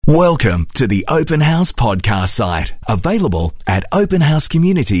Welcome to the Open House podcast site, available at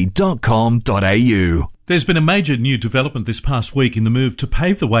openhousecommunity.com.au. There's been a major new development this past week in the move to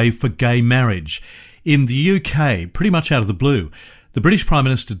pave the way for gay marriage. In the UK, pretty much out of the blue, the British Prime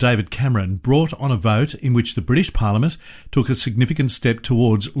Minister David Cameron brought on a vote in which the British Parliament took a significant step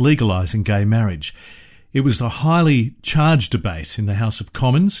towards legalising gay marriage. It was a highly charged debate in the House of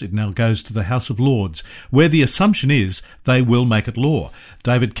Commons. It now goes to the House of Lords, where the assumption is they will make it law.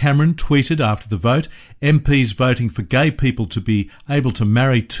 David Cameron tweeted after the vote, "MPs voting for gay people to be able to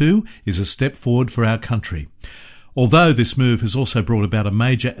marry too is a step forward for our country." Although this move has also brought about a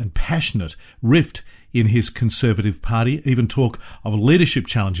major and passionate rift in his Conservative Party, even talk of a leadership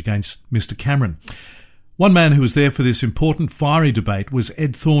challenge against Mr Cameron. One man who was there for this important fiery debate was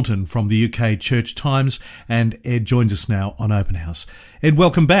Ed Thornton from the UK Church Times, and Ed joins us now on Open House. Ed,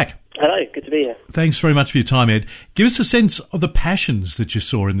 welcome back. Hello, good to be here. Thanks very much for your time, Ed. Give us a sense of the passions that you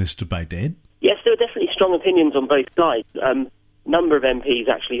saw in this debate, Ed. Yes, there were definitely strong opinions on both sides. Number of MPs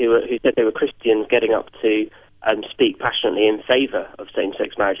actually who said they were Christians getting up to speak passionately in favour of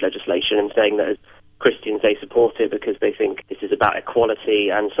same-sex marriage legislation and saying that as Christians they support it because they think this is about equality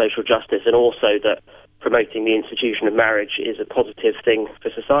and social justice, and also that promoting the institution of marriage is a positive thing for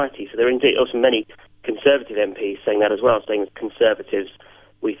society. So there are indeed also many Conservative MPs saying that as well, saying as Conservatives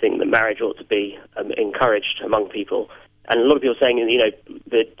we think that marriage ought to be encouraged among people. And a lot of people saying,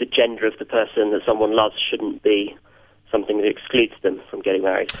 the gender of the person that someone loves shouldn't be something that excludes them from getting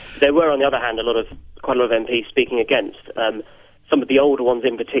married. There were, on the other hand, quite a lot of MPs speaking against. Some of the older ones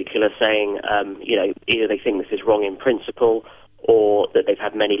in particular saying, either they think this is wrong in principle or that they've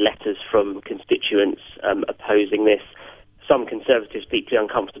had many letters from constituents opposing this. Some Conservatives deeply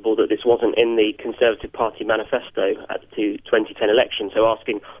uncomfortable that this wasn't in the Conservative Party manifesto at the 2010 election, so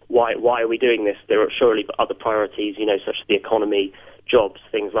asking why are we doing this? There are surely other priorities, such as the economy, jobs,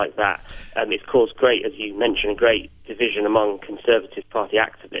 things like that. It's caused great, as you mentioned, a great division among Conservative Party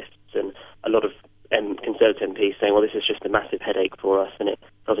activists, and a lot of Conservative MPs saying, well, this is just a massive headache for us and it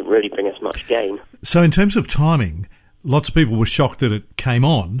doesn't really bring us much gain. So in terms of timing, lots of people were shocked that it came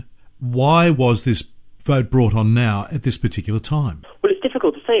on. Why was this vote brought on now at this particular time? Well, it's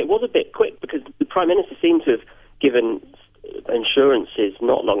difficult to say. It was a bit quick because the Prime Minister seemed to have given assurances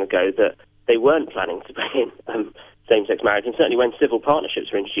not long ago that they weren't planning to bring in same-sex marriage, and certainly when civil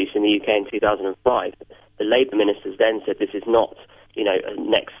partnerships were introduced in the UK in 2005, the Labour ministers then said this is not a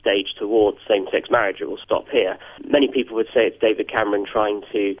next stage towards same-sex marriage, it will stop here. Many people would say it's David Cameron trying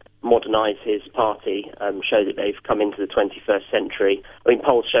to modernise his party, show that they've come into the 21st century. I mean,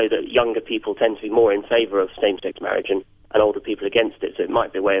 polls show that younger people tend to be more in favour of same-sex marriage and older people against it, so it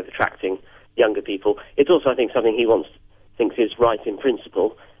might be a way of attracting younger people. It's also, I think, something he thinks is right in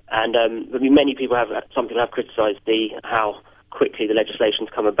principle. And many people some people have criticised how quickly the legislation's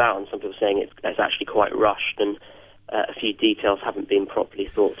come about, and some people are saying it's actually quite rushed and a few details haven't been properly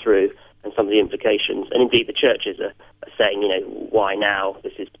thought through, and some of the implications. And indeed, the churches are saying, why now?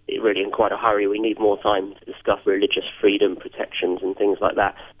 This is really in quite a hurry. We need more time to discuss religious freedom protections and things like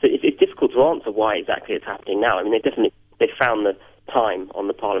that. So it's difficult to answer why exactly it's happening now. I mean, they found the time on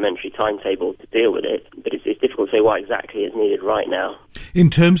the parliamentary timetable to deal with it, but it's difficult to say why exactly it's needed right now. In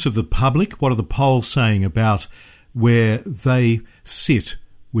terms of the public, what are the polls saying about where they sit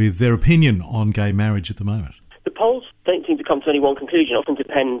with their opinion on gay marriage at the moment? The polls don't seem to come to any one conclusion. It often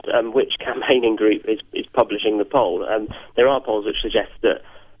depends which campaigning group is publishing the poll. There are polls which suggest that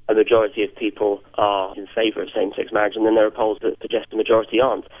a majority of people are in favour of same-sex marriage, and then there are polls that suggest the majority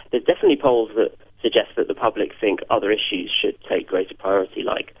aren't. There's definitely polls that suggest that the public think other issues should take greater priority,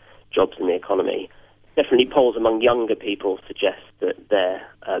 like jobs and the economy. Definitely polls among younger people suggest that they're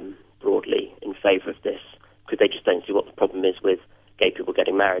broadly in favour of this, because they just don't see what the problem is with gay people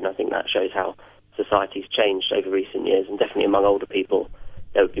getting married, and I think that shows how society's changed over recent years, and definitely among older people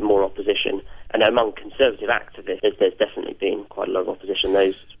there would be more opposition. And among Conservative activists there's definitely been quite a lot of opposition,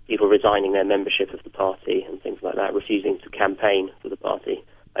 those people resigning their membership of the party and things like that, refusing to campaign for the party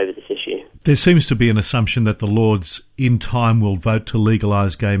over this issue. There seems to be an assumption that the Lords in time will vote to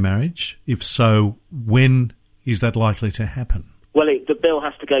legalise gay marriage. If so, when is that likely to happen? Well, the bill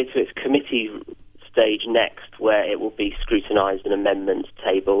has to go to its committee stage next, where it will be scrutinised and amendments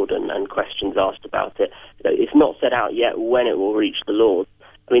tabled and questions asked about it. It's not set out yet when it will reach the Lords.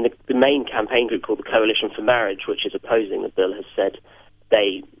 I mean, the main campaign group called the Coalition for Marriage, which is opposing the bill, has said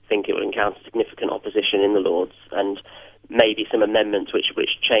they think it will encounter significant opposition in the Lords, and maybe some amendments which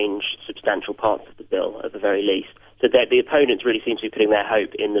change substantial parts of the bill at the very least. So the opponents really seem to be putting their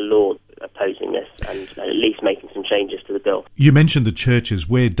hope in the Lords opposing this and at least making some changes to the bill. You mentioned the churches.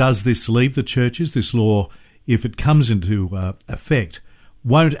 Where does this leave the churches, this law, if it comes into effect?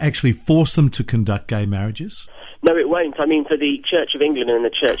 won't actually force them to conduct gay marriages? No, it won't. I mean, for the Church of England and the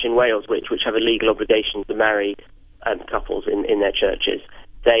Church in Wales, which have a legal obligation to marry couples in their churches,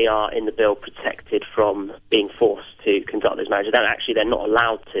 they are in the bill protected from being forced to conduct those marriages. They're not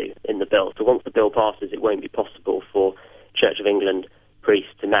allowed to in the bill. So once the bill passes, it won't be possible for Church of England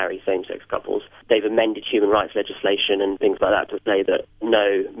priests to marry same-sex couples. They've amended human rights legislation and things like that to say that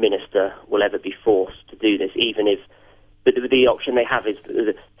no minister will ever be forced to do this, even if the option they have is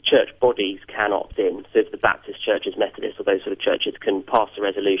the church bodies can opt in. So if the Baptist churches, Methodists, or those sort of churches can pass a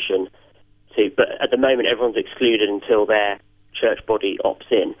resolution to, but at the moment everyone's excluded until their church body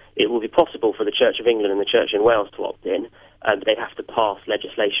opts in. It will be possible for the Church of England and the Church in Wales to opt in, but they'd have to pass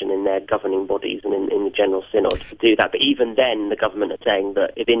legislation in their governing bodies and in the General Synod to do that. But even then, the government are saying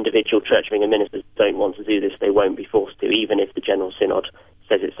that if individual Church of England ministers don't want to do this, they won't be forced to, even if the General Synod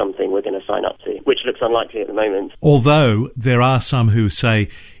says it's something we're going to sign up to, which looks unlikely at the moment. Although there are some who say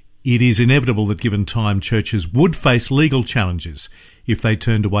it is inevitable that given time, churches would face legal challenges if they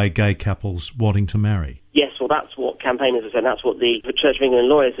turned away gay couples wanting to marry. Yes, well, that's what campaigners have said. That's what the Church of England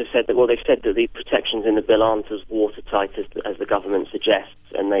lawyers have said. They've said that the protections in the bill aren't as watertight as the government suggests,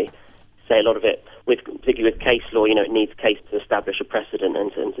 and they say a lot of it, particularly with case law, it needs case to establish a precedent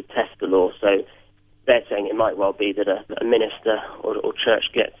and to test the law. So they're saying it might well be that a minister or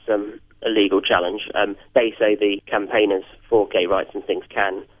church gets a legal challenge. They say the campaigners for gay rights and things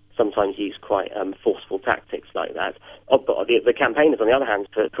can sometimes use quite forceful tactics like that. But the campaigners, on the other hand,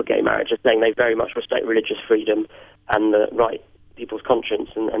 for gay marriage are saying they very much respect religious freedom and the right, people's conscience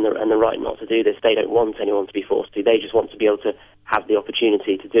and the right not to do this. They don't want anyone to be forced to. They just want to be able to have the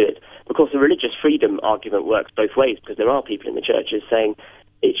opportunity to do it. Of course, the religious freedom argument works both ways, because there are people in the churches saying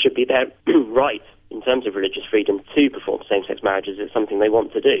it should be their right in terms of religious freedom to perform same-sex marriages. It's something they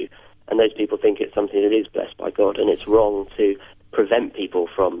want to do. And those people think it's something that is blessed by God, and it's wrong to prevent people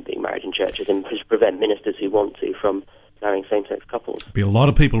from being married in churches and prevent ministers who want to from marrying same-sex couples. There'll be a lot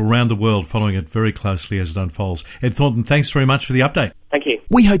of people around the world following it very closely as it unfolds. Ed Thornton, thanks very much for the update. Thank you.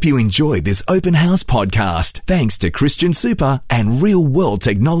 We hope you enjoyed this Open House podcast, thanks to Christian Super and Real World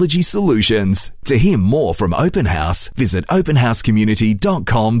Technology Solutions. To hear more from Open House, visit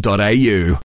openhousecommunity.com.au.